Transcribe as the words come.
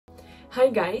Hi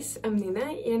guys, I'm Nina,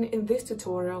 and in this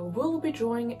tutorial we'll be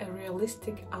drawing a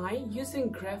realistic eye using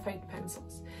graphite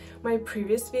pencils. My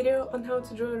previous video on how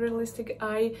to draw a realistic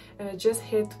eye just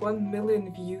hit 1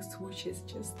 million views, which is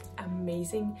just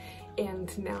amazing.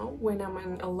 And now, when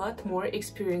I'm a lot more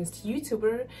experienced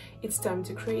YouTuber, it's time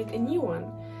to create a new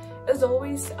one. As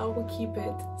always, I will keep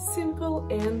it simple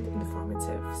and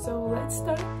informative. So let's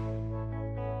start.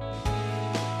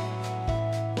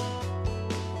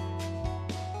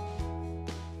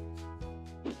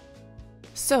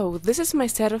 So this is my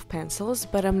set of pencils,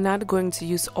 but I'm not going to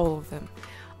use all of them.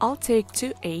 I'll take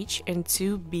 2H and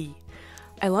 2B.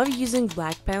 I love using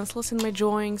black pencils in my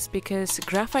drawings because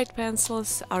graphite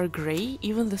pencils are gray,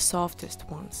 even the softest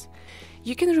ones.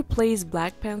 You can replace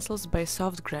black pencils by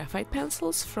soft graphite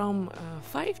pencils from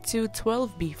 5 to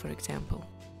 12B, for example.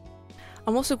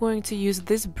 I'm also going to use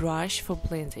this brush for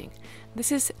blending.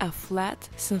 This is a flat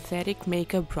synthetic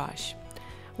makeup brush.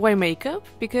 Why makeup?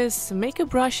 Because makeup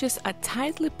brushes are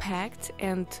tightly packed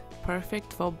and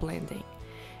perfect for blending.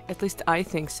 At least I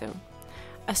think so.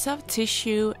 A soft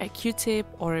tissue, a Q-tip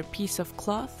or a piece of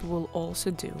cloth will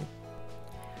also do.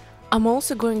 I'm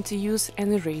also going to use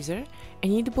an eraser. A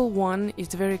kneadable one is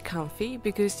very comfy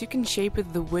because you can shape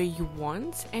it the way you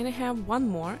want, and I have one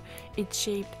more. It's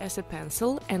shaped as a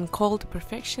pencil and called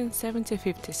Perfection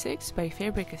 7056 by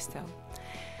Faber-Castell.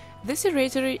 This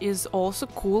eraser is also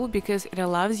cool because it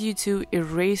allows you to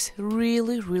erase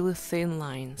really thin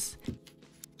lines.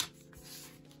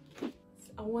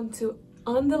 I want to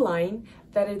underline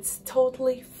that it's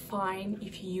totally fine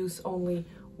if you use only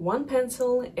one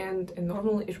pencil and a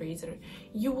normal eraser.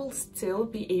 You will still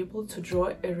be able to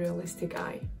draw a realistic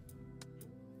eye.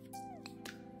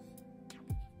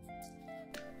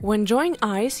 When drawing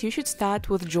eyes, you should start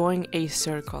with drawing a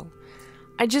circle.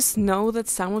 I just know that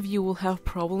some of you will have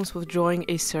problems with drawing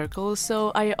a circle,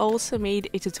 so I also made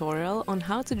a tutorial on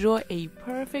how to draw a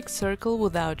perfect circle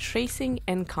without tracing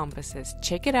and compasses.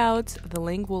 Check it out, the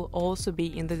link will also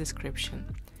be in the description.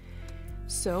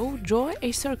 So, draw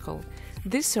a circle.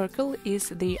 This circle is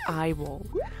the eyeball.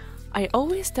 I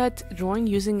always start drawing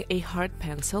using a hard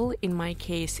pencil, in my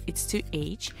case it's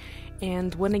 2H,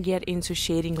 and when I get into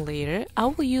shading later, I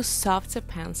will use softer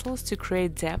pencils to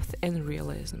create depth and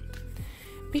realism.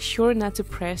 Be sure not to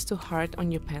press too hard on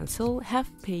your pencil,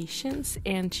 have patience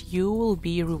and you will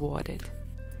be rewarded.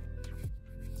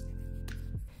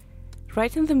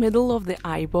 Right in the middle of the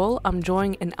eyeball, I'm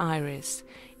drawing an iris.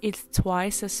 It's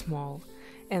twice as small.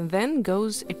 And then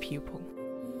goes a pupil.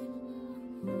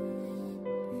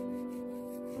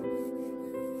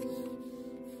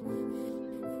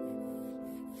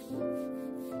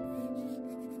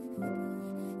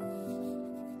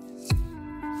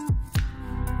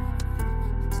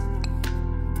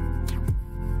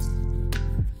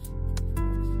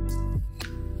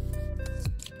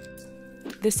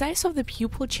 The size of the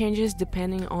pupil changes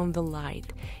depending on the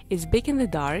light. It's big in the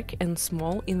dark and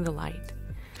small in the light.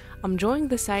 I'm drawing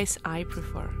the size I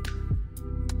prefer.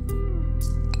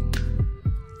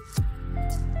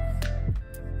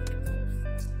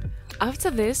 After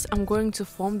this, I'm going to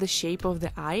form the shape of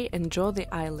the eye and draw the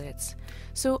eyelids.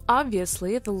 So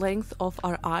obviously, the length of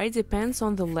our eye depends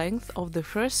on the length of the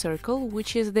first circle,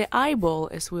 which is the eyeball,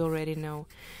 as we already know.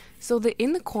 So the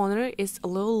inner corner is a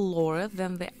little lower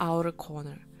than the outer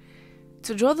corner.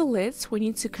 To draw the lids, we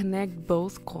need to connect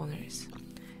both corners.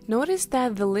 Notice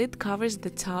that the lid covers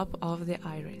the top of the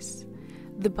iris.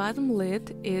 The bottom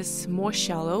lid is more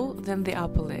shallow than the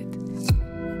upper lid.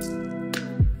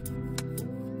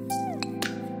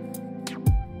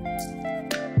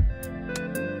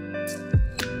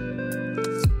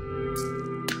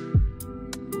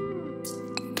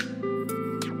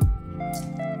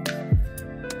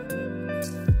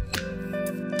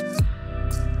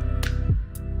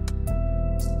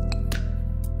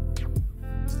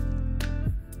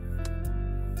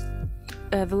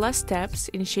 The last steps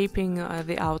in shaping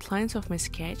the outlines of my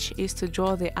sketch is to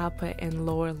draw the upper and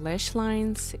lower lash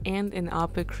lines and an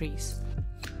upper crease.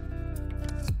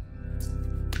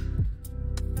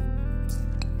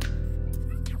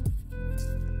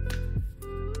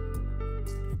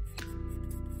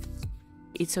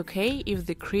 It's okay if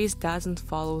the crease doesn't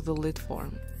follow the lid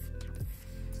form.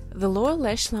 The lower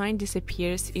lash line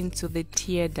disappears into the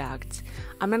tear duct.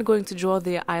 I'm not going to draw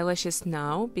the eyelashes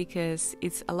now because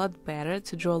it's a lot better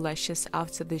to draw lashes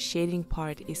after the shading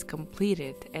part is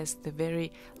completed as the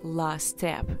very last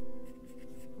step.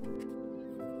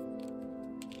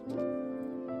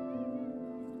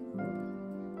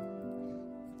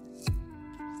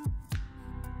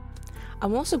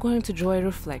 I'm also going to draw a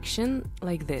reflection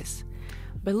like this.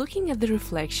 By looking at the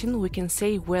reflection, we can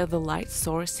say where the light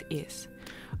source is.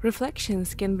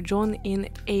 Reflections can be drawn in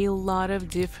a lot of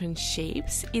different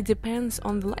shapes. It depends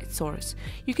on the light source.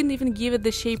 You can even give it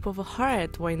the shape of a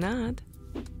heart, why not?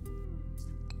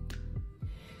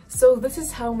 So this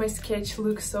is how my sketch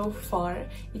looks so far.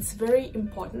 It's very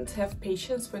important to have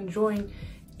patience when drawing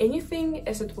anything,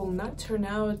 as it will not turn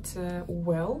out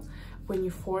well when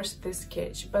you force this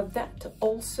sketch. But that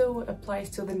also applies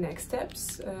to the next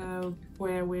steps,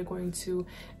 where we're going to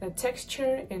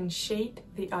texture and shade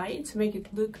the eye to make it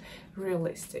look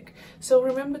realistic. So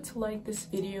remember to like this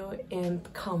video and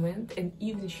comment and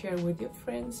even share with your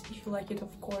friends if you like it,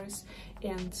 of course,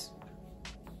 and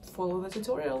follow the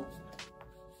tutorial.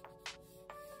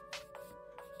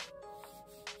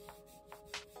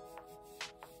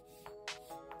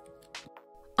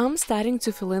 I'm starting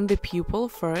to fill in the pupil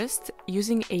first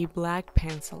using a black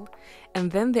pencil,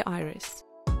 and then the iris.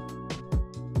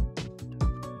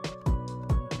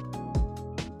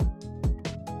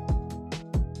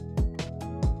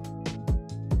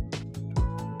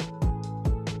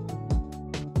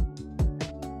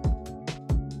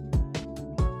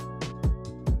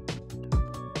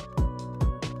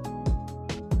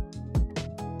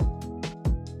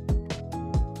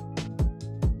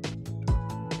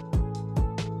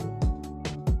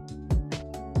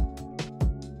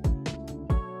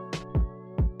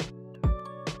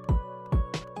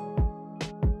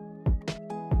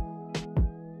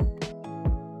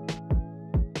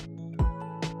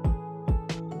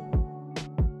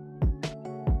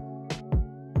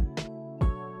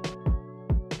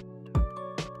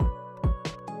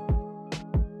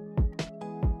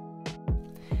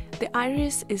 The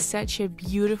iris is such a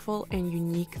beautiful and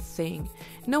unique thing.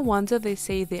 No wonder they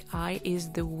say the eye is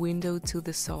the window to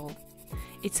the soul.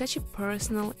 It's such a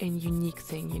personal and unique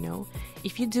thing, you know.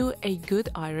 If you do a good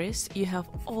iris, you have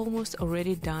almost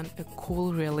already done a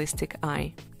cool, realistic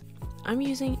eye. I'm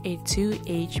using a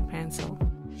 2H pencil.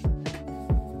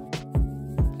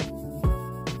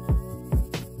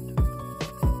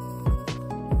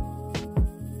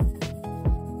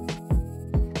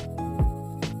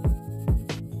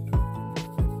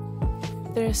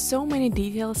 There are so many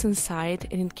details inside,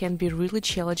 and it can be really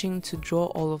challenging to draw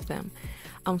all of them.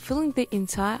 I'm filling the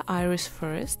entire iris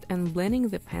first and blending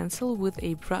the pencil with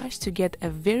a brush to get a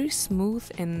very smooth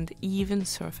and even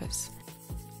surface.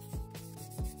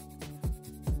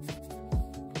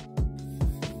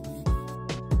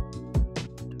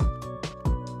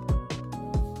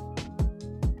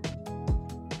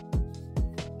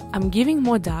 I'm giving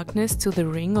more darkness to the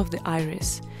ring of the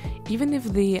iris. Even if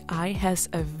the eye has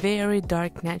a very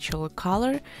dark natural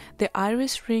color, the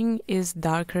iris ring is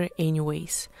darker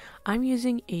anyways. I'm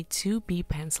using a 2B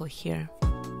pencil here.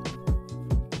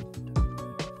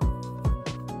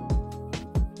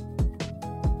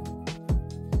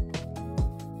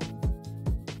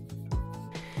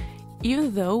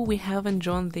 Even though we haven't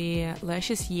drawn the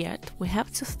lashes yet, we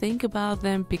have to think about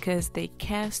them because they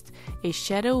cast a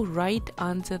shadow right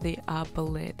under the upper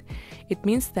lid. It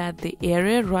means that the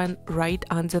area run right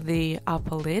under the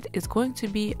upper lid is going to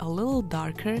be a little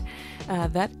darker.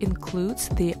 That includes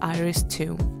the iris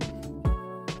too.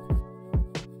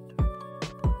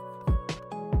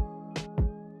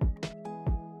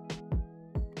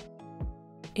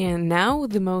 And now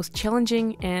the most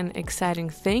challenging and exciting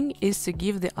thing is to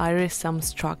give the iris some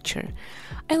structure.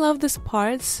 I love this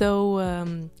part,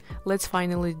 so let's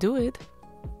finally do it.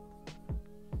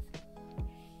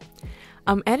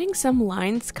 I'm adding some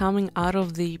lines coming out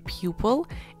of the pupil,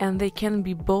 and they can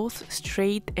be both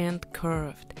straight and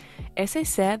curved. As I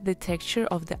said, the texture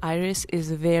of the iris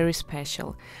is very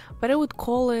special, but I would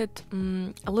call it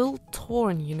a little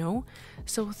torn, you know?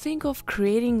 So think of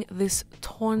creating this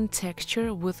torn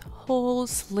texture with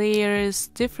holes, layers,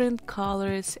 different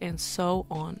colors, and so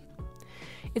on.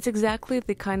 It's exactly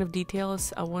the kind of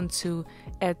details I want to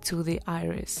add to the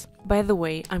iris. By the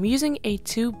way, I'm using a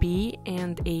 2B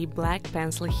and a black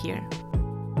pencil here.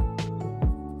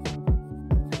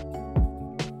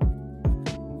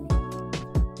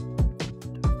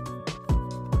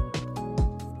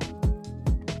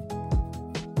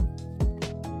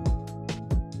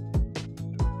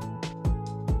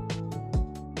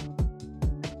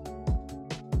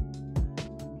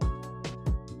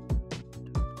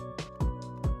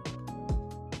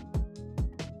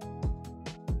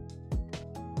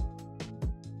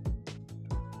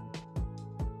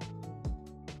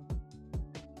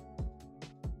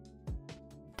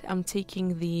 I'm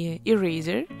taking the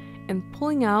eraser and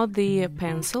pulling out the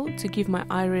pencil to give my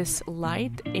iris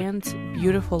light and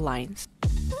beautiful lines.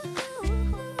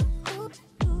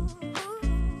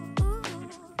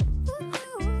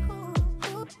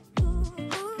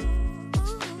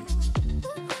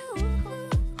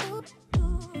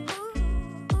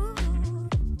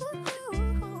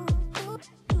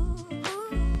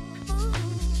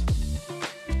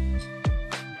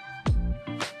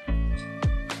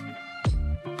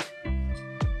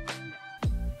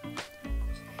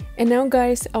 And now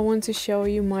guys, I want to show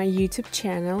you my YouTube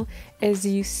channel. As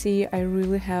you see, I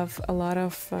really have a lot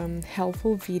of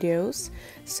helpful videos.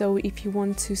 So if you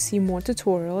want to see more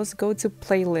tutorials, go to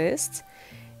playlists.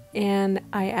 And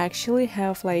I actually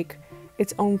have like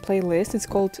its own playlist. It's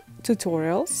called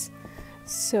tutorials.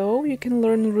 So you can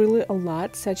learn really a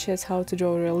lot, such as how to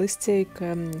draw realistic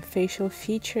facial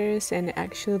features and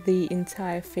actually the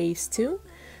entire face too.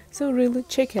 So really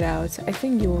check it out. I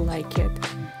think you will like it.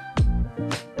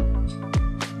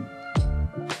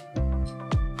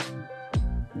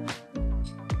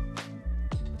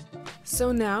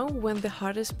 So now, when the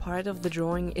hardest part of the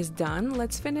drawing is done,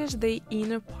 let's finish the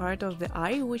inner part of the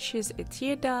eye, which is a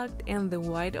tear duct and the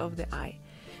white of the eye.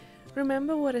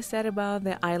 Remember what I said about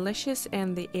the eyelashes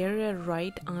and the area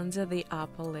right under the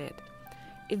upper lid.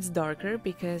 It's darker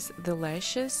because the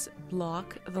lashes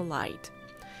block the light.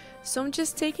 So I'm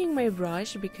just taking my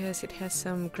brush because it has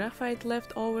some graphite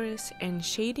leftovers and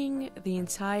shading the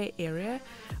entire area,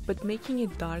 but making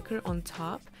it darker on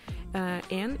top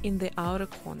and in the outer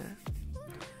corner.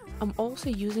 I'm also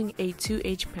using a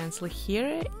 2H pencil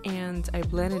here and I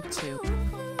blend it too.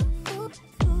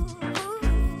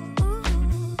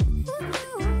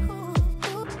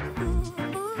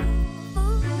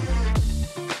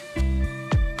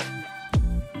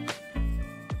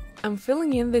 I'm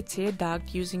filling in the tear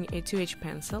duct using a 2H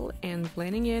pencil and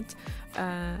blending it.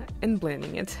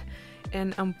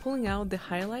 And I'm pulling out the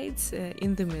highlights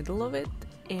in the middle of it,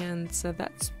 and so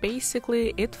that's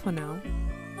basically it for now.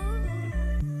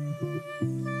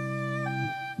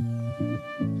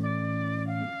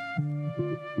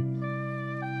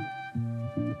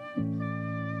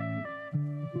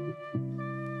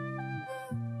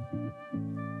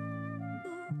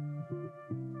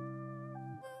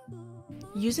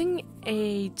 Using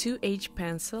a 2H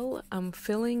pencil, I'm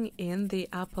filling in the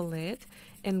upper lid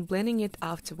and blending it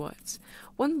afterwards.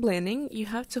 When blending, you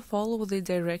have to follow the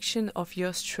direction of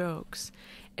your strokes,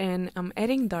 and I'm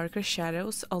adding darker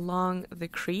shadows along the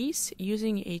crease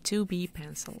using a 2B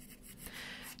pencil.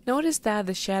 Notice that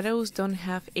the shadows don't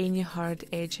have any hard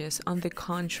edges, on the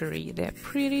contrary, they're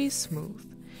pretty smooth.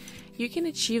 You can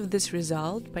achieve this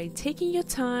result by taking your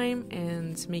time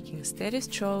and making steady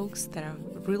strokes that are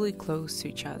really close to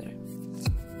each other.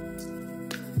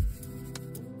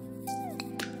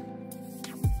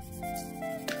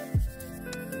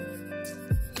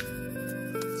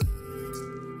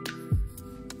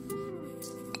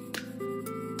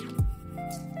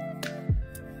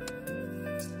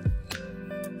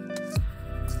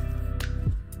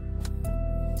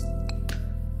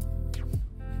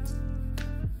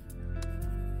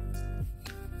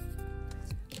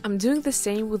 I'm doing the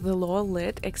same with the lower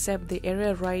lid, except the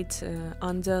area right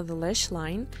under the lash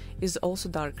line is also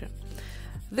darker.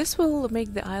 This will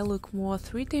make the eye look more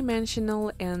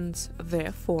three-dimensional and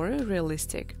therefore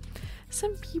realistic.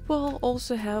 Some people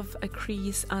also have a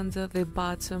crease under the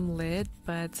bottom lid,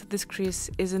 but this crease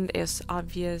isn't as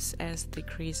obvious as the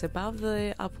crease above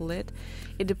the upper lid.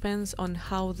 It depends on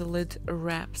how the lid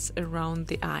wraps around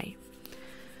the eye.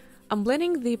 I'm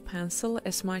blending the pencil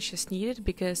as much as needed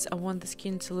because I want the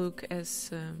skin to look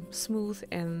as smooth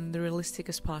and realistic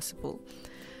as possible.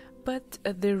 But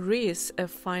there is a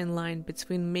fine line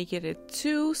between making it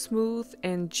too smooth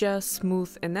and just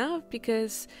smooth enough,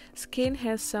 because skin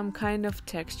has some kind of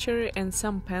texture and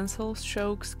some pencil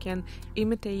strokes can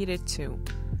imitate it too.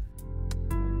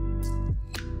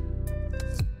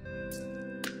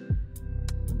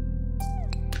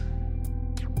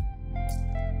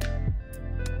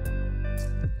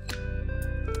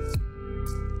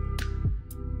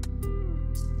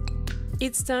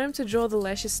 It's time to draw the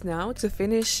lashes now to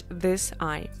finish this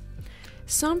eye.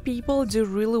 Some people do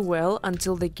really well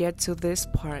until they get to this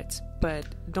part, but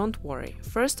don't worry.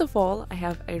 First of all, I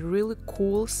have a really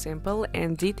cool, simple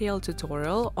and detailed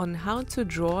tutorial on how to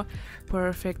draw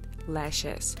perfect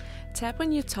lashes. Tap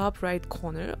on your top right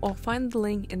corner or find the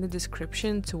link in the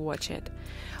description to watch it.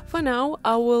 For now,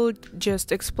 I will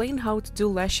just explain how to do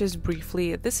lashes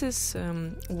briefly. This is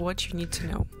what you need to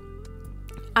know.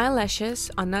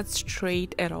 Eyelashes are not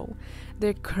straight at all,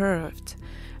 they're curved.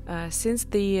 Since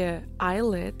the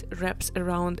eyelid wraps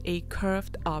around a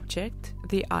curved object,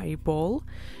 the eyeball,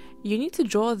 you need to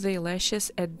draw the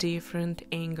lashes at different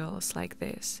angles like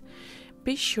this.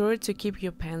 Be sure to keep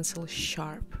your pencil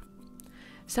sharp.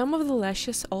 Some of the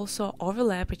lashes also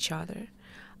overlap each other.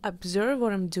 Observe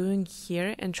what I'm doing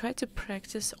here and try to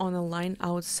practice on a line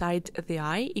outside the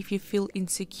eye if you feel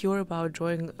insecure about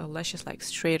drawing lashes like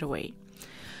straight away.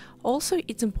 Also,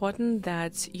 it's important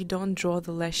that you don't draw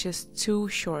the lashes too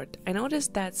short. I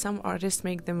noticed that some artists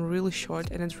make them really short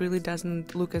and it really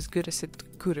doesn't look as good as it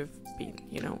could have been,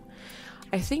 you know.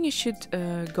 I think you should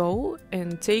go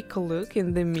and take a look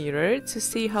in the mirror to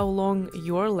see how long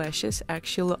your lashes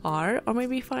actually are, or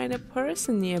maybe find a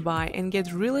person nearby and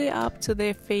get really up to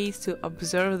their face to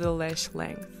observe the lash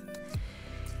length.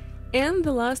 And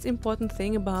the last important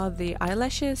thing about the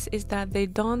eyelashes is that they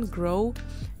don't grow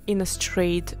in a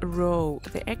straight row.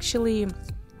 They actually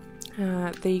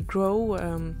they grow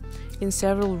in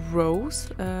several rows,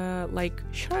 like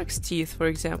shark's teeth, for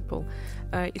example.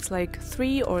 It's like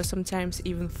 3 or sometimes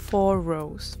even 4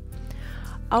 rows.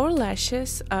 Our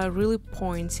lashes are really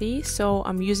pointy, so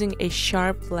I'm using a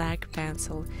sharp black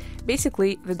pencil,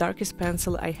 basically the darkest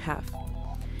pencil I have.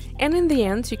 And in the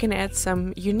end, you can add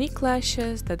some unique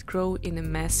lashes that grow in a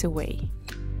messy way.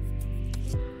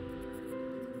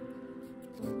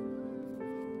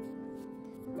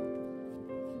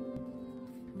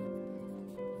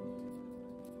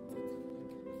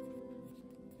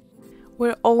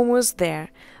 We're almost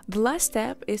there. The last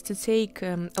step is to take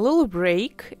a little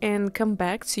break and come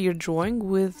back to your drawing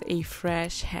with a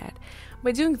fresh head.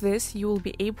 By doing this, you will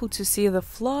be able to see the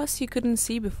flaws you couldn't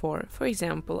see before. For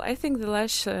example, I think the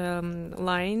lash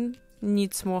line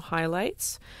needs more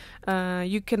highlights.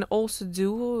 You can also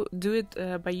do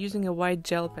it by using a white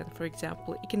gel pen, for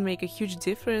example. It can make a huge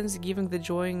difference, giving the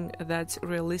drawing that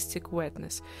realistic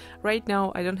wetness. Right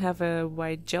now, I don't have a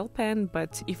white gel pen,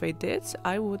 but if I did,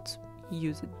 I would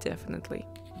use it definitely.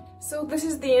 So this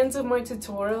is the end of my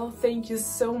tutorial. Thank you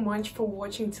so much for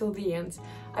watching till the end.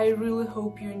 I really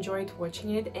hope you enjoyed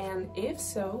watching it, and if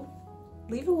so,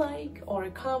 leave a like or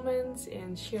a comment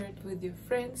and share it with your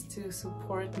friends to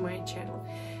support my channel.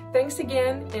 Thanks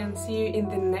again, and see you in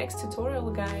the next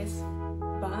tutorial, guys.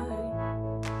 Bye!